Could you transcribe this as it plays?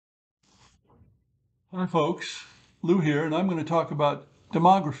Hi folks, Lou here, and I'm going to talk about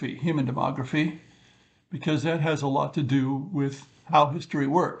demography, human demography, because that has a lot to do with how history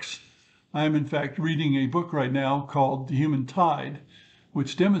works. I am in fact reading a book right now called The Human Tide,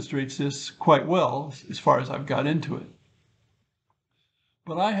 which demonstrates this quite well as far as I've got into it.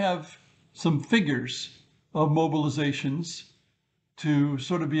 But I have some figures of mobilizations to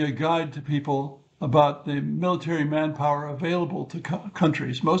sort of be a guide to people about the military manpower available to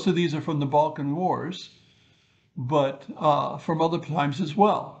countries. Most of these are from the Balkan Wars, but from other times as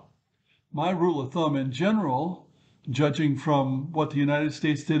well. My rule of thumb in general, judging from what the United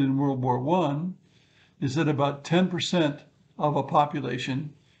States did in World War I, is that about 10% of a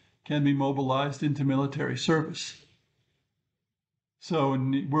population can be mobilized into military service. So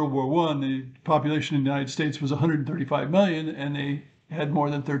in World War I, the population in the United States was 135 million, and they had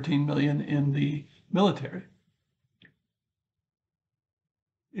more than 13 million in the military.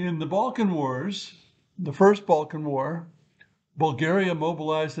 In the Balkan Wars, the first Balkan War, Bulgaria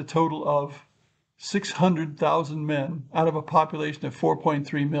mobilized a total of 600,000 men out of a population of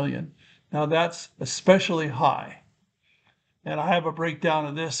 4.3 million. Now that's especially high. And I have a breakdown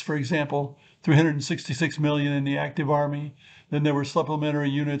of this. For example, 366 million in the active army. Then there were supplementary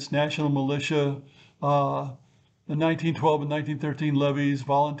units, national militia, the 1912 and 1913 levies,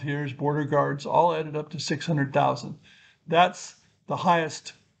 volunteers, border guards, all added up to 600,000. That's the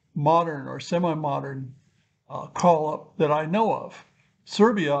highest modern or semi-modern call-up that I know of.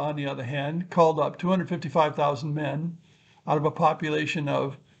 Serbia, on the other hand, called up 255,000 men out of a population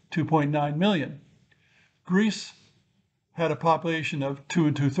of 2.9 million. Greece had a population of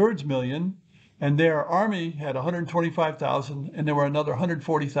 2 2/3 million, and their army had 125,000, and there were another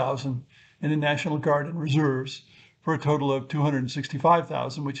 140,000 in the National Guard and reserves, for a total of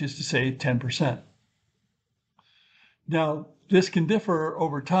 265,000, which is to say 10%. Now, this can differ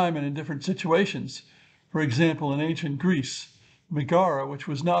over time and in different situations. For example, in ancient Greece, Megara, which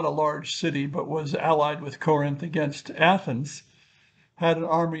was not a large city but was allied with Corinth against Athens, had an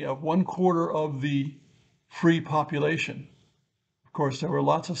army of 1/4 of the free population. Of course, there were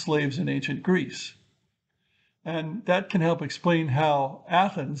lots of slaves in ancient Greece. And that can help explain how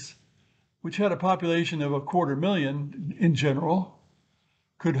Athens, which had a population of 250,000 in general,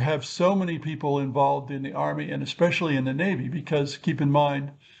 could have so many people involved in the army and especially in the navy, because keep in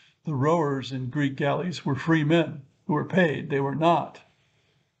mind, the rowers in Greek galleys were free men who were paid. They were not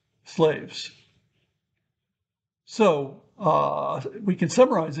slaves. So we can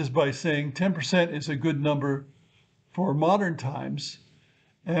summarize this by saying 10% is a good number for modern times,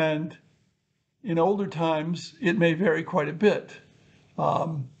 and in older times it may vary quite a bit.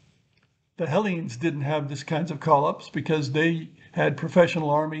 The Hellenes didn't have this kinds of call-ups because they had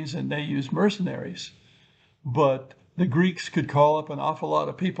professional armies and they used mercenaries. But the Greeks could call up an awful lot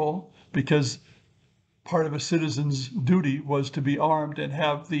of people because part of a citizen's duty was to be armed and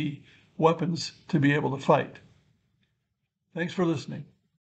have the weapons to be able to fight. Thanks for listening.